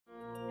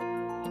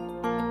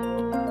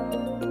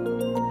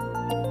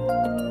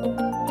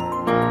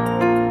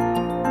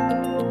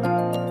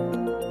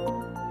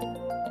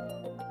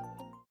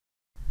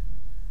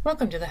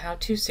Welcome to the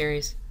How-To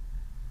series.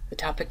 The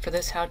topic for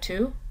this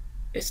how-to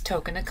is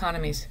token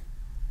economies.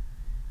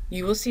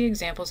 You will see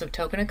examples of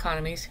token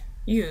economies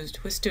used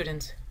with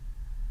students.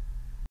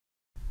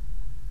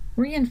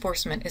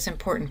 Reinforcement is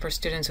important for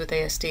students with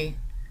ASD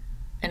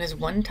and is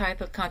one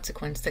type of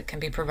consequence that can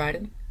be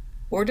provided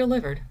or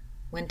delivered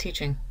when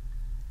teaching.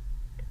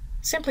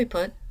 Simply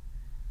put,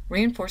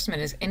 reinforcement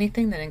is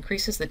anything that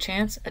increases the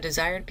chance a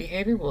desired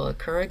behavior will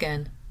occur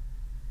again.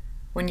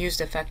 When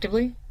used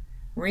effectively,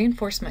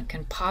 reinforcement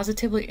can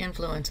positively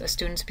influence a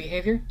student's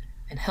behavior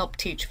and help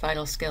teach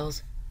vital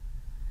skills.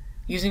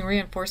 Using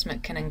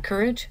reinforcement can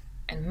encourage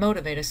and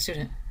motivate a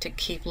student to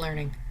keep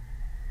learning.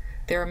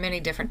 There are many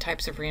different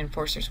types of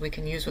reinforcers we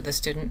can use with a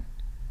student,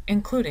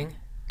 including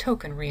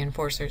token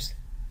reinforcers.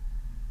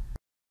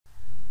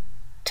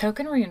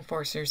 Token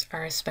reinforcers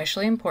are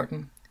especially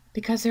important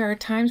because there are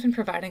times when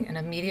providing an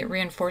immediate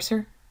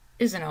reinforcer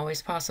isn't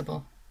always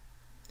possible.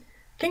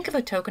 Think of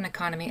a token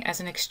economy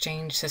as an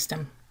exchange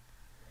system.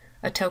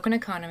 A token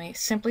economy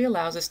simply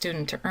allows a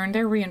student to earn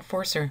their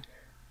reinforcer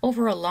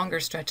over a longer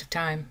stretch of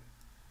time.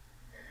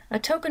 A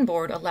token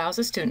board allows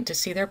a student to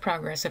see their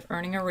progress of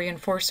earning a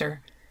reinforcer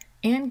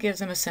and gives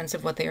them a sense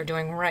of what they are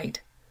doing right.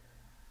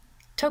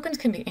 Tokens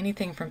can be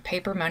anything from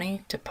paper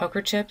money to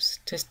poker chips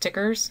to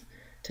stickers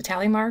to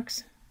tally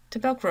marks to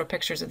Velcro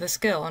pictures of the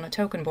skill on a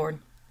token board.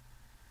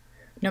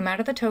 No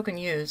matter the token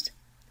used,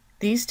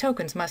 these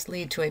tokens must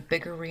lead to a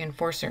bigger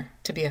reinforcer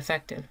to be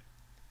effective.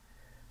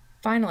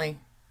 Finally,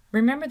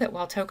 remember that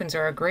while tokens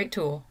are a great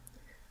tool,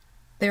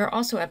 they are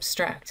also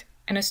abstract,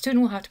 and a student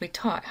will have to be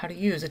taught how to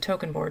use a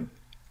token board.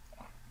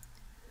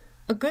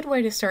 A good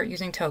way to start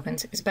using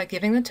tokens is by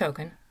giving the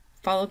token,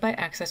 followed by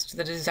access to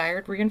the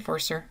desired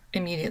reinforcer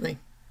immediately.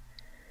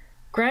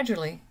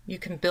 Gradually, you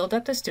can build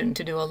up the student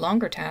to do a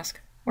longer task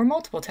or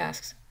multiple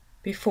tasks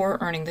before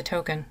earning the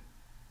token.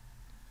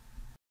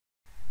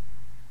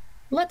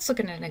 Let's look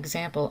at an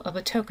example of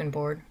a token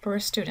board for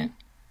a student.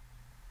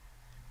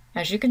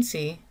 As you can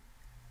see,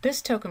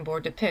 this token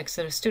board depicts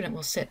that a student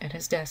will sit at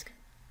his desk.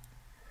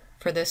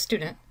 For this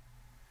student,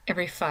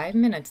 every 5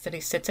 minutes that he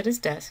sits at his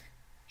desk,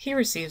 he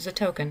receives a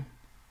token.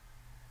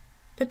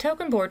 The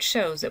token board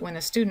shows that when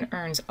the student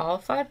earns all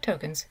 5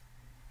 tokens,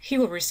 he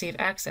will receive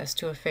access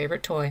to a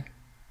favorite toy.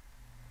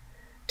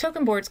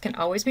 Token boards can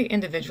always be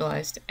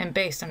individualized and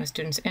based on a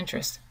student's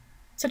interests,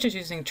 such as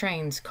using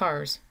trains,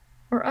 cars,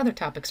 or other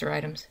topics or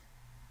items.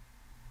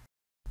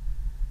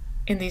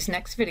 In these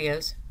next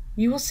videos,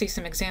 you will see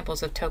some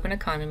examples of token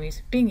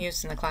economies being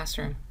used in the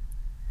classroom.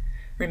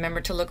 Remember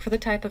to look for the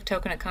type of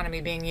token economy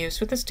being used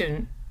with the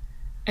student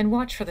and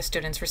watch for the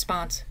student's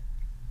response.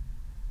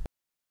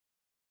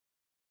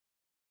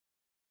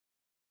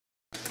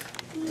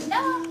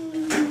 Hello.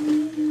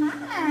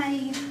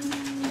 Hi.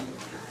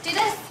 Do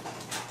this.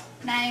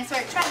 Nice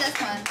work. Try this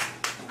one.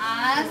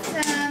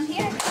 Awesome.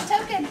 Here,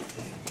 token.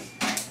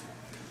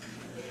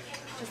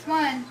 Just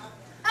one.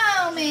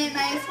 Oh man,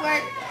 nice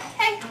work.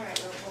 Hey.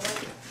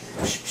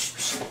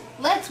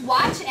 Let's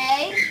watch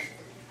a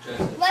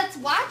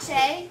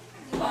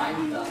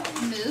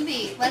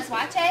movie. Let's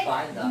watch a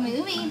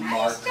movie.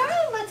 Nice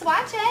job. Let's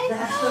watch a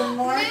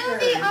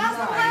movie.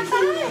 Awesome. High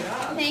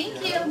five. Thank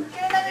you.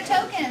 Get another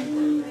token.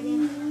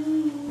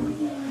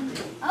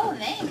 Oh,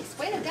 thanks.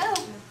 Way to go.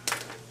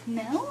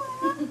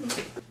 Noah.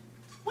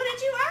 What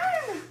did you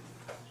earn?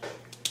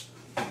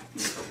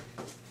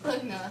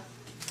 Look, Noah.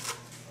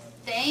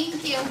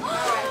 Thank you.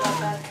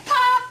 Pop.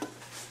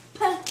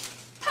 Pop.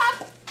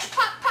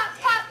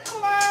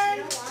 Popcorn.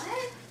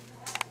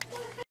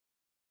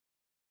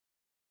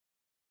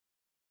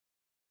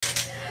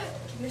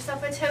 Give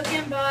yourself a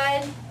token,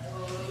 bud.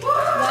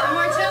 One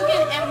more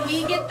token and we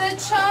get the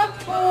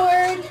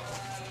chalkboard.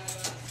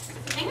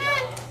 Hang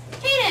on.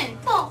 Hayden,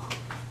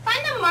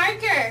 find the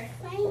marker.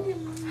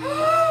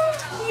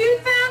 You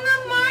found the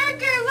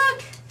marker. Look.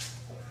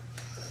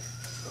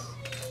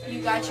 You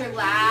got your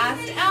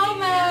last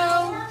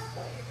Elmo.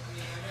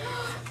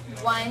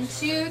 1,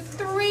 2,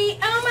 3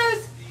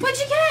 Elmos. What'd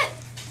you get?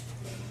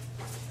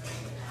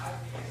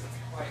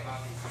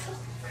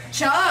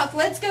 Chalk.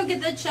 Let's go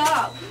get the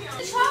chalk.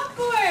 The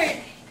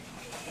chalkboard.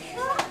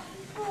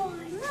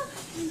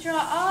 You draw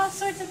all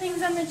sorts of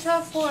things on the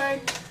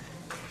chalkboard.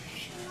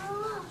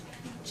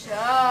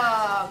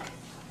 Chalk.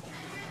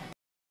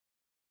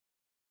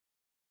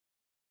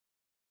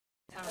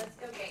 Let's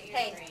go get you.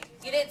 Hey,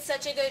 you did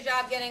such a good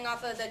job getting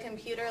off of the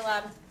computer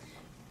lab.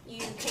 You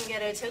can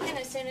get a token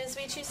as soon as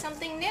we choose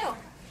something new.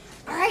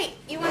 All right,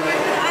 you want to work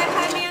with the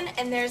iPad man?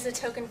 And there's a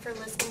token for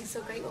listening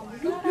so great when we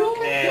got our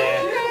computer.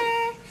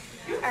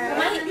 All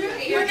right,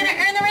 we're going to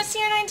earn the rest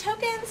of your 9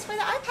 tokens for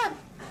the iPad.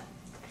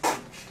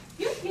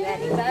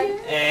 Ready,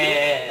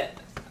 bud?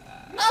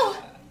 Oh!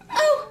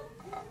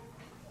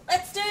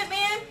 Let's do it,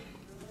 man.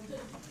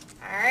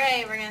 All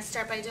right, we're going to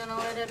start by doing a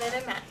little bit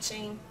of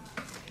matching.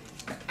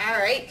 All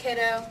right,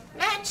 kiddo.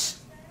 Match.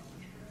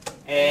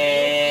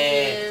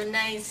 Thank you.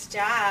 Nice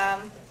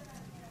job.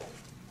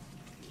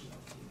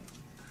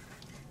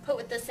 Put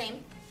with the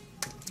same.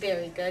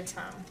 Very good,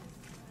 Tom.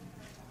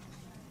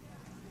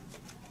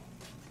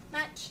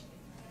 Match.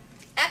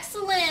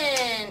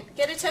 Excellent.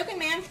 Get a token,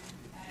 man.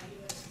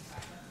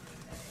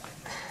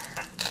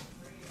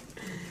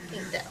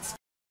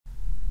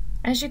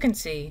 As you can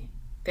see,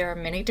 there are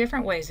many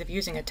different ways of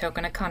using a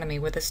token economy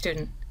with a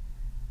student.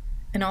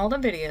 In all the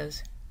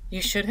videos,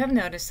 you should have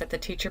noticed that the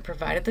teacher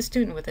provided the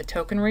student with a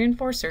token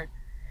reinforcer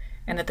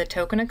and that the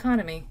token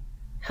economy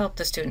helped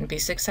the student be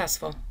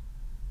successful.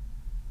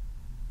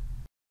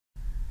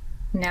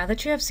 Now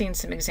that you have seen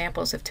some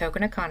examples of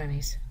token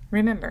economies,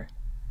 remember,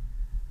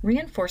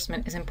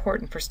 reinforcement is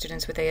important for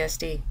students with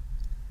ASD.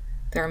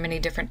 There are many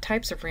different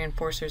types of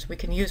reinforcers we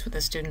can use with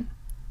a student,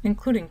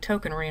 including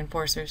token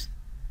reinforcers.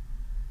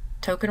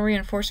 Token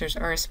reinforcers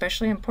are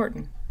especially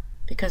important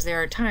because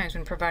there are times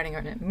when providing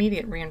an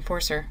immediate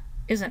reinforcer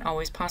isn't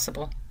always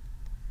possible.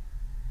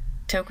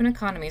 Token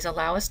economies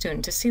allow a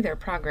student to see their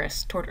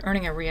progress toward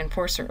earning a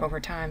reinforcer over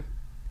time.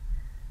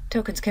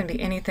 Tokens can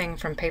be anything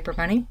from paper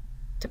money,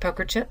 to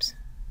poker chips,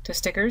 to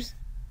stickers,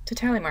 to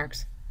tally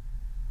marks.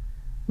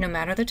 No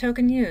matter the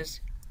token used,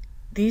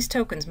 these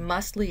tokens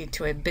must lead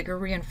to a bigger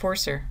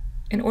reinforcer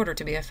in order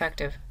to be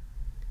effective.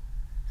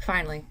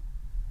 Finally,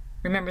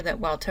 remember that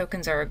while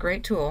tokens are a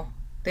great tool,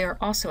 they are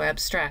also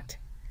abstract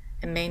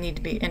and may need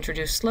to be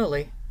introduced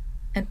slowly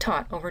and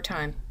taught over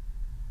time.